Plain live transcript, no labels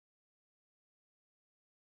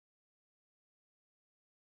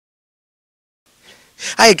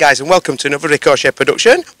Hi guys, and welcome to another Ricochet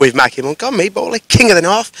production with Mikey Monk on me, Beau Utley, King of the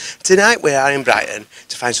North. Tonight we are in Brighton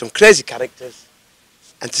to find some crazy characters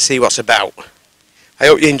and to see what's about. I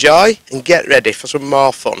hope you enjoy and get ready for some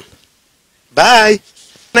more fun. Bye!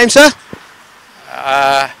 Name, sir?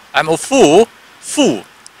 I'm a fool. Fool.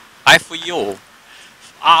 F-U.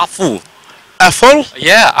 Fool. A full?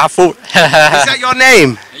 Yeah, fool. Is that your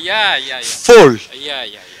name? Yeah. Full? Yeah.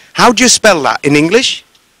 How do you spell that in English?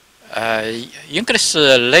 English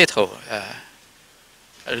little.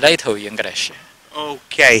 Little English.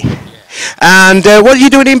 Okay. Yeah. And what are you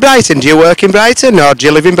doing in Brighton? Do you work in Brighton or do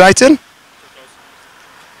you live in Brighton?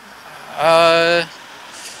 Where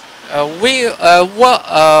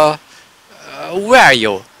are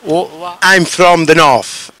you? I'm from the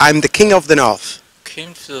North. I'm the King of the North.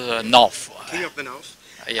 King of the North. King of the North.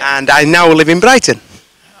 Yeah. And I now live in Brighton.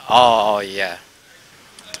 Oh, yeah.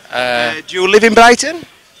 Do you live in Brighton?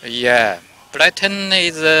 Yeah. Brighton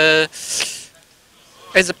is a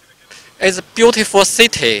beautiful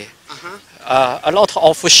city. A lot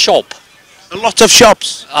of shop. A lot of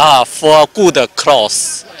shops. For good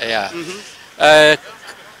clothes. Yeah.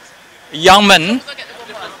 Young men.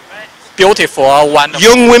 Beautiful, wonderful.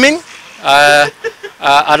 Young women? A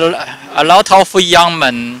lot of young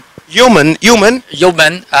men. Human? Human.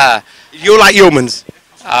 You like humans?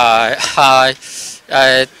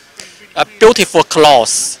 Beautiful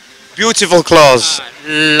clothes. Beautiful clothes.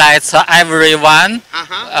 Let everyone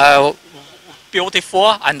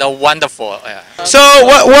beautiful and wonderful. So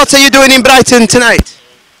what are you doing in Brighton tonight?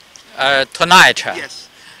 Tonight. Yes.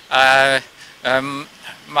 I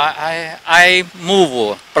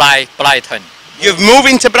move Brighton. You've moved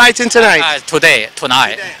into Brighton tonight?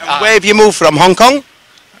 Tonight. And where have you moved from? Hong Kong?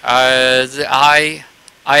 I'm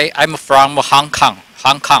from Hong Kong.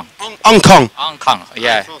 Hong Kong? Hong Kong,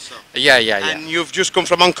 yeah. So. Yeah. And you've just come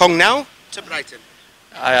from Hong Kong now to Brighton?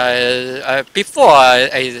 Before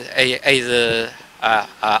is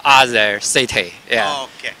other city, yeah. Oh,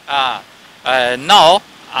 okay. Now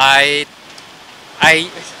I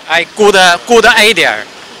good idea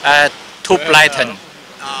to Brighton.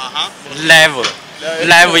 Live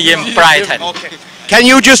in Brighton. Okay. Can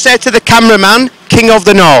you just say to the cameraman, King of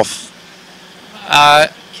the North?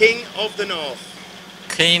 King of the North.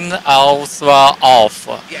 King of the North.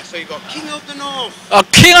 Yeah, so you got King of the North.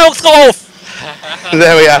 King of the North.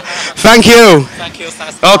 There we are. Thank you. Thank you.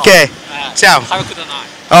 Okay. Ciao. Have a good night.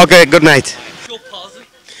 Okay, good night.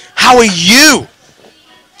 How are you?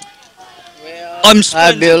 I'm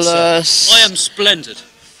splendid, fabulous. sir. I am splendid.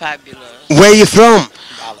 Fabulous. Where are you from?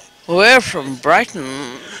 We're from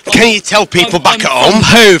Brighton. Can you tell people back at I'm home?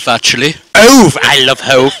 Hove, actually. Hove. I love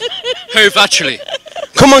Hove. Hove, actually.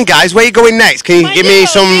 Come on, guys. Where are you going next? Can you give me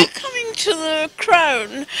some... We're coming to the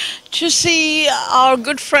Crown to see our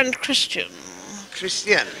good friend Christian.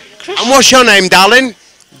 Christian. And what's your name, darling?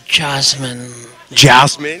 Jasmine.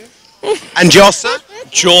 Jasmine. And yours, sir?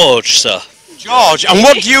 George, sir. George. And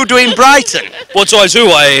what do you do in Brighton? What do?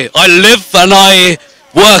 I live and I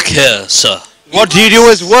work here, sir. What do you do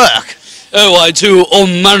as work? Oh, I do all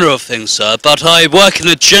manner of things, sir, but I work in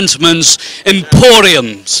a gentleman's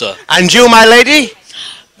emporium, sir. And you, my lady?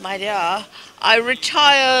 My dear, I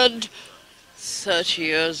retired 30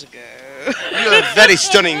 years ago. You're a very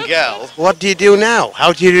stunning girl. What do you do now?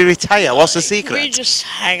 How do you retire? What's the We secret? just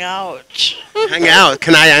hang out. Hang out.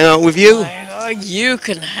 Can I hang out with you? You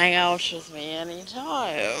can hang out with me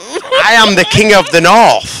anytime. I am the King of the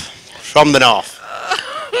North. From the North.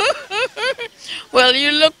 Well,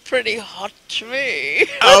 you look pretty hot to me.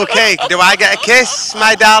 Okay, do I get a kiss,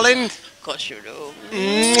 my darling? Of course you do.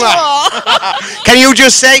 Mwah. Can you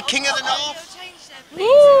just say King of the North?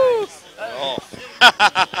 Woo.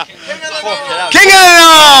 King of the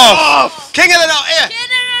North! King of the North! Here.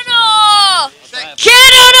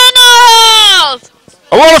 Kid of the North!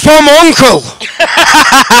 I want to phone my uncle.